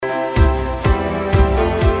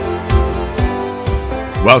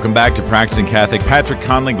Welcome back to Practicing Catholic. Patrick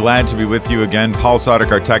Conley, glad to be with you again. Paul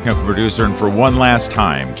Sadek, our technical producer, and for one last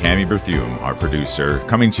time, Cammie Berthume, our producer,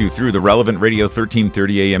 coming to you through the Relevant Radio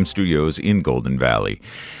 1330 AM studios in Golden Valley.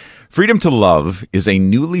 Freedom to Love is a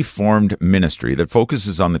newly formed ministry that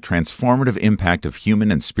focuses on the transformative impact of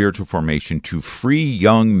human and spiritual formation to free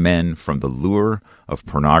young men from the lure of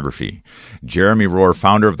pornography. Jeremy Rohr,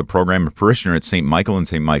 founder of the program and parishioner at St. Michael and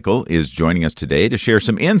St. Michael, is joining us today to share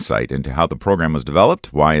some insight into how the program was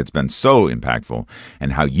developed, why it's been so impactful,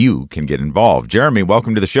 and how you can get involved. Jeremy,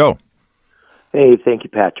 welcome to the show. Hey, thank you,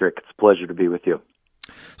 Patrick. It's a pleasure to be with you.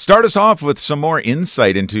 Start us off with some more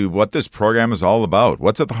insight into what this program is all about.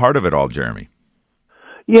 What's at the heart of it all, Jeremy?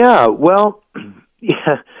 Yeah, well,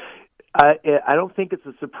 I don't think it's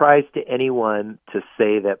a surprise to anyone to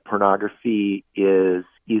say that pornography is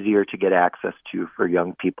easier to get access to for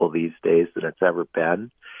young people these days than it's ever been.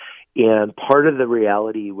 And part of the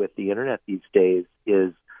reality with the internet these days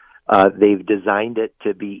is they've designed it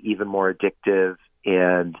to be even more addictive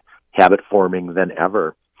and habit-forming than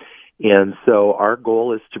ever. And so our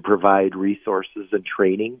goal is to provide resources and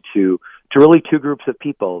training to really two groups of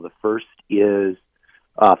people. The first is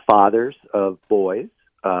fathers of boys,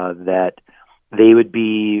 that they would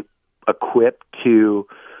be equipped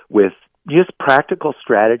with just practical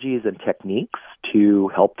strategies and techniques to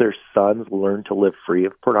help their sons learn to live free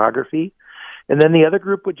of pornography. And then the other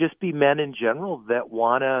group would just be men in general that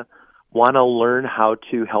want to learn how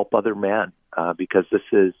to help other men, because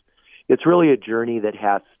it's really a journey that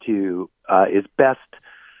is best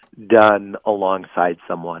done alongside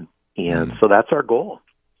someone. And so that's our goal.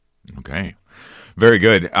 Okay. Very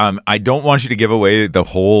good. I don't want you to give away the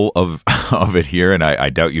whole of it here, and I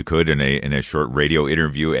doubt you could in a short radio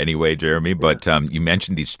interview anyway, Jeremy, but you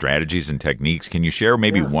mentioned these strategies and techniques. Can you share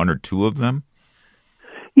maybe one or two of them?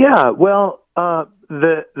 Yeah, well,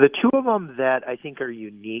 the two of them that I think are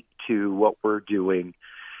unique to what we're doing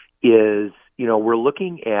is, we're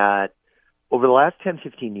looking at, over the last 10,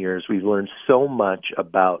 15 years, we've learned so much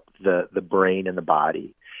about the brain and the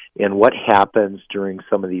body and what happens during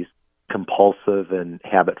some of these compulsive and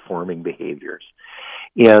habit-forming behaviors.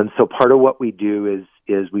 And so part of what we do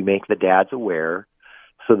is we make the dads aware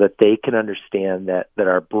so that they can understand that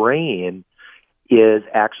our brain is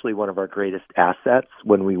actually one of our greatest assets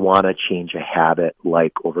when we want to change a habit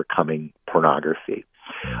like overcoming pornography.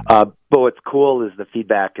 But what's cool is the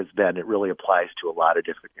feedback has been it really applies to a lot of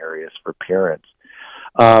different areas for parents.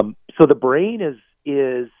 So the brain is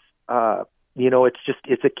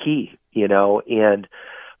it's a key, and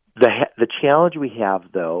the challenge we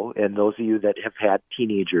have, though, and those of you that have had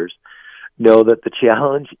teenagers know that the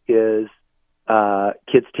challenge is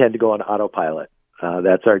kids tend to go on autopilot.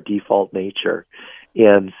 That's our default nature.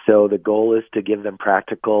 And so the goal is to give them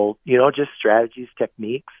practical, just strategies,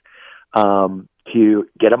 techniques, to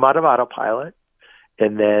get them out of autopilot,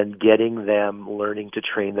 and then getting them learning to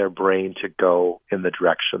train their brain to go in the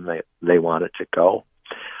direction they want it to go.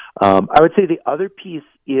 I would say the other piece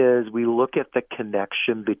is we look at the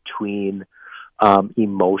connection between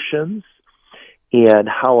emotions and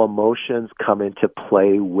how emotions come into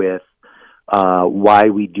play with why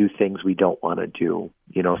we do things we don't want to do.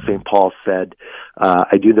 St. Paul said,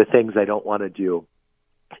 I do the things I don't want to do.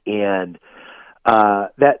 And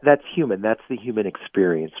that's human. That's the human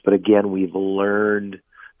experience. But again, we've learned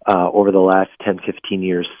over the last 10, 15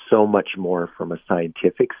 years so much more from a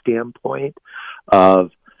scientific standpoint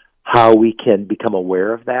of how we can become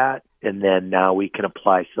aware of that. And then now we can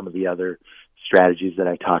apply some of the other strategies that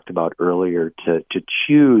I talked about earlier to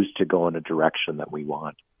choose to go in a direction that we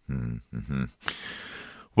want. Mm-hmm.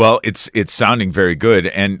 Well, it's sounding very good.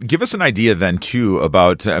 And give us an idea then, too,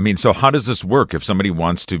 about, so how does this work? If somebody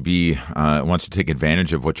wants to take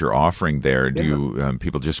advantage of what you're offering there, do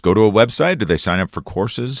people just go to a website? Do they sign up for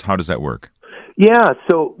courses? How does that work? Yeah,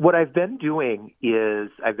 so what I've been doing is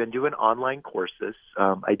I've been doing online courses.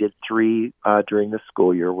 I did 3 during the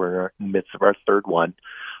school year. We're in the midst of our third one.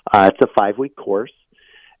 It's a 5-week course,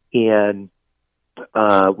 and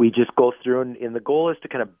we just go through, and the goal is to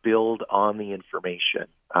kind of build on the information.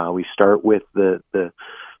 We start with the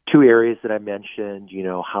 2 areas that I mentioned,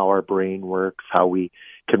 how our brain works, how we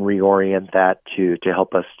can reorient that to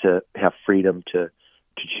help us to have freedom to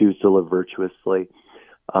choose to live virtuously.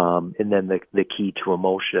 And then the key to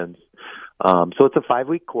emotions. So it's a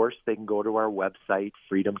 5-week course. They can go to our website,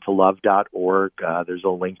 freedomtolove.org. There's a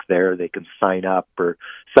link there. They can sign up to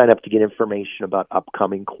get information about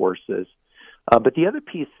upcoming courses. But the other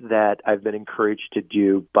piece that I've been encouraged to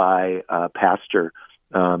do by a pastor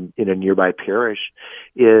in a nearby parish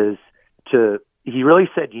is he really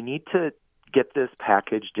said you need to get this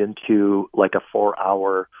packaged into like a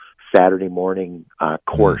 4-hour Saturday morning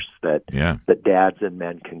course that Yeah. that dads and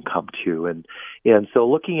men can come to, and so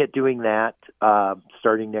looking at doing that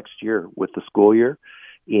starting next year with the school year,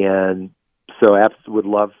 and so I would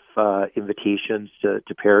love invitations to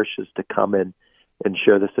parishes to come in and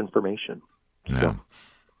share this information. Yeah. So.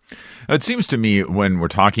 It seems to me when we're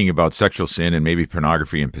talking about sexual sin and maybe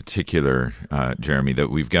pornography in particular, Jeremy, that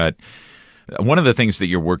we've got one of the things that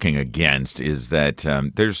you're working against is that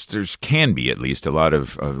there's can be at least a lot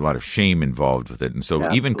of shame involved with it, and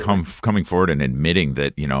so even coming forward and admitting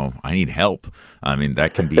that I need help, I mean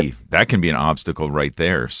that can be an obstacle right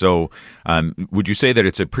there. So would you say that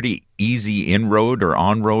it's a pretty easy inroad or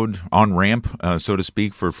on ramp, so to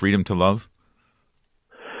speak, for freedom to love?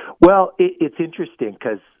 Well, it's interesting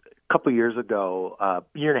because a couple of years ago,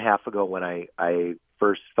 year and a half ago, when I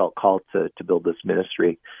first felt called to build this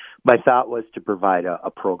ministry, my thought was to provide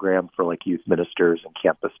a program for like youth ministers and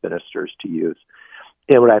campus ministers to use.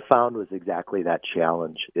 And what I found was exactly that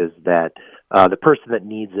challenge, is that the person that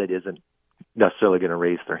needs it isn't necessarily going to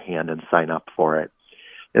raise their hand and sign up for it.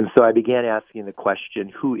 And so I began asking the question,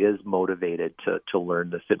 who is motivated to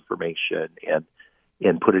learn this information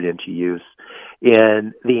and put it into use?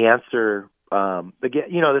 And the answer,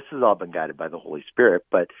 again, this has all been guided by the Holy Spirit,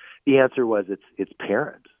 but the answer was it's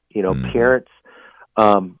parents. Parents,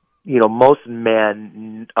 most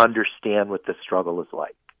men understand what the struggle is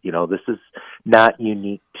like. This is not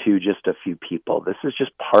unique to just a few people. This is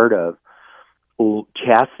just part of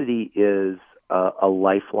chastity is a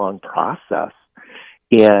lifelong process.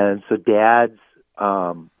 And so dads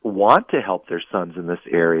want to help their sons in this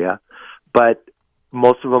area, but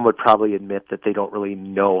most of them would probably admit that they don't really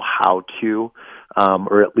know how to,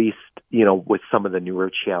 or at least, with some of the newer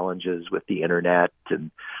challenges with the internet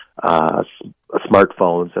and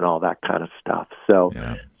smartphones and all that kind of stuff.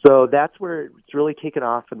 So that's where it's really taken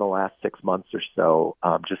off in the last 6 months or so.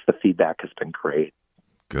 Just the feedback has been great.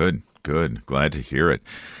 Good. Glad to hear it.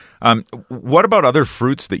 What about other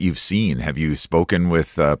fruits that you've seen? Have you spoken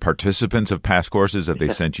with participants of past courses? Have they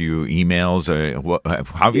sent you emails?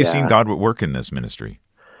 How have you seen God work in this ministry?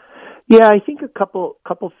 Yeah, I think a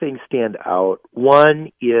couple things stand out.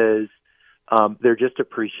 One is they're just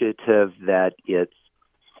appreciative that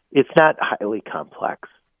it's not highly complex.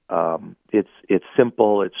 It's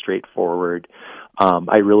simple. It's straightforward.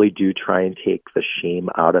 I really do try and take the shame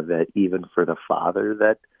out of it, even for the father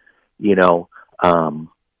that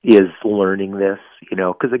is learning this,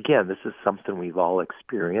 because again, this is something we've all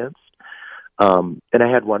experienced. And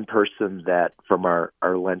I had one person that from our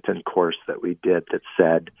Lenten course that we did that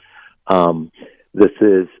said, this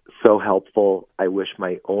is so helpful. I wish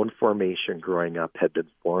my own formation growing up had been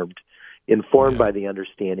informed by the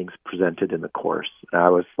understandings presented in the course. And I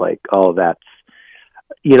was like, oh, that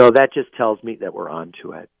just tells me that we're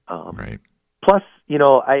onto it. Right. Plus,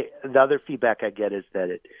 the other feedback I get is that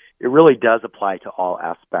it really does apply to all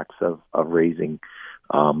aspects of raising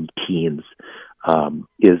teens,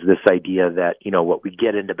 is this idea that, what we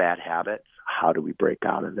get into bad habits, how do we break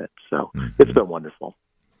out of it? So It's been wonderful.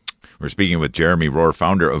 We're speaking with Jeremy Rohr,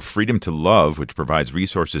 founder of Freedom to Love, which provides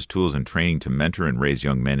resources, tools, and training to mentor and raise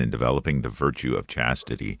young men in developing the virtue of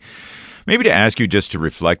chastity. Maybe to ask you just to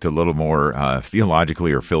reflect a little more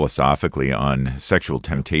theologically or philosophically on sexual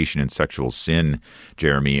temptation and sexual sin,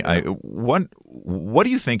 Jeremy. What do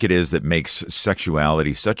you think it is that makes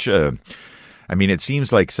sexuality such a... I mean, it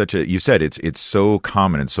seems like you said it's so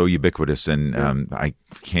common and so ubiquitous, and I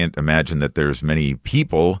can't imagine that there's many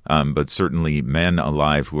people, but certainly men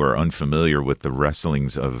alive who are unfamiliar with the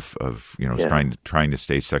wrestlings of trying to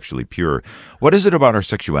stay sexually pure. What is it about our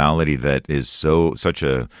sexuality that is such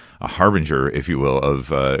a harbinger, if you will,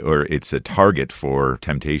 of or it's a target for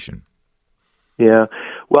temptation? Yeah,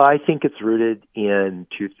 well, I think it's rooted in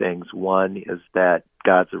two things. One is that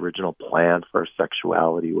God's original plan for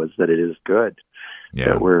sexuality was that it is good,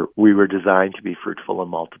 that we were designed to be fruitful and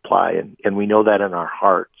multiply, and we know that in our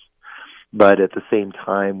hearts. But at the same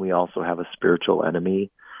time, we also have a spiritual enemy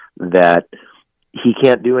that he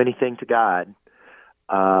can't do anything to God,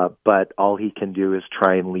 but all he can do is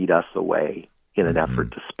try and lead us away in an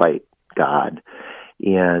effort to spite God.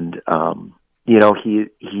 And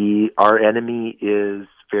our enemy is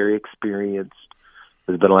very experienced,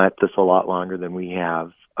 has been at this a lot longer than we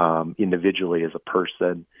have, individually as a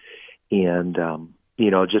person. And,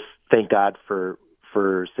 just thank God for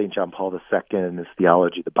St. John Paul II and his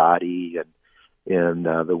theology of the body and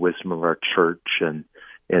the wisdom of our church and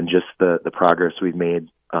just the progress we've made,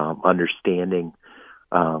 understanding,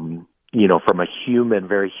 from a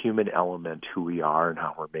very human element, who we are and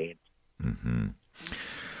how we're made. Mm-hmm.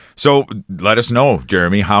 So let us know,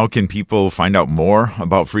 Jeremy, how can people find out more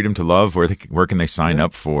about Freedom to Love? Where can they sign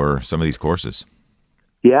up for some of these courses?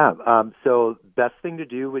 Yeah, so best thing to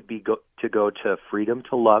do would be go to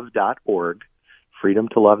freedomtolove.org,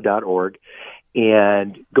 freedomtolove.org,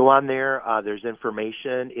 and go on there. There's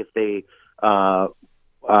information. If they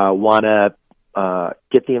want to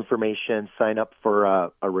get the information, sign up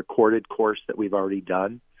for a recorded course that we've already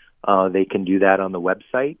done, they can do that on the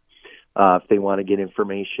website. If they want to get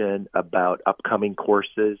information about upcoming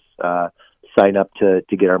courses, sign up to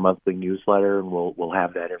get our monthly newsletter, and we'll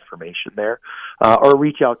have that information there. Or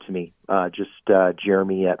reach out to me, just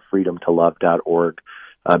Jeremy at freedomtolove.org.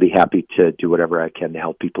 I'll be happy to do whatever I can to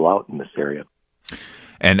help people out in this area.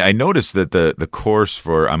 And I noticed that the course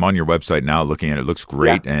I'm on your website now looking at it, looks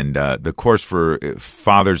great. Yeah. And the course for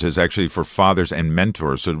fathers is actually for fathers and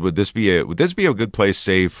mentors. So would this be a good place,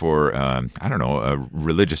 say, for, I don't know, a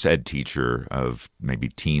religious ed teacher of maybe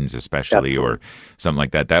teens especially, or something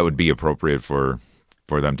like that? That would be appropriate for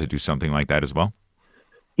them to do something like that as well?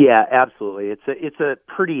 Yeah, absolutely. It's a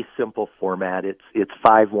pretty simple format. It's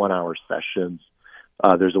 5 1-hour sessions.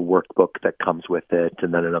 There's a workbook that comes with it,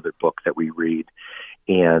 and then another book that we read.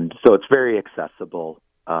 And so it's very accessible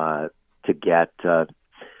to get.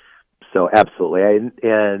 So absolutely.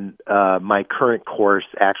 And my current course,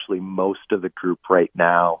 actually, most of the group right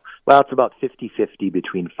now, well, it's about 50-50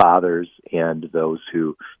 between fathers and those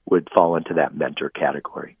who would fall into that mentor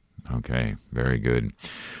category. Okay, very good.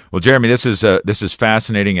 Well, Jeremy, this is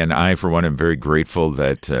fascinating, and I, for one, am very grateful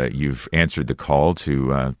that you've answered the call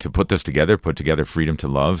to put this together, put together Freedom to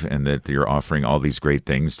Love, and that you're offering all these great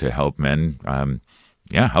things to help men.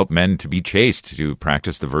 Help men to be chaste, to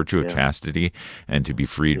practice the virtue of chastity, and to be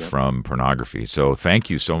freed from pornography. So thank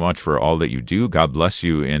you so much for all that you do. God bless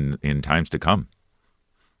you in times to come.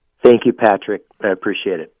 Thank you, Patrick. I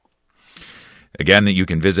appreciate it. Again, you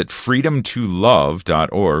can visit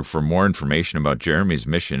freedomtolove.org for more information about Jeremy's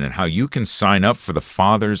mission and how you can sign up for the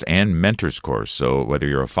Fathers and Mentors course. So whether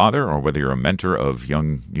you're a father or whether you're a mentor of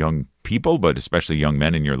young people, but especially young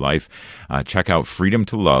men in your life, check out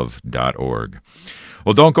freedomtolove.org.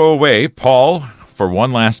 Well, don't go away. Paul, for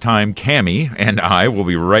one last time, Cammie, and I will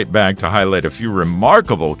be right back to highlight a few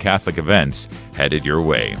remarkable Catholic events headed your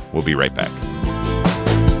way. We'll be right back.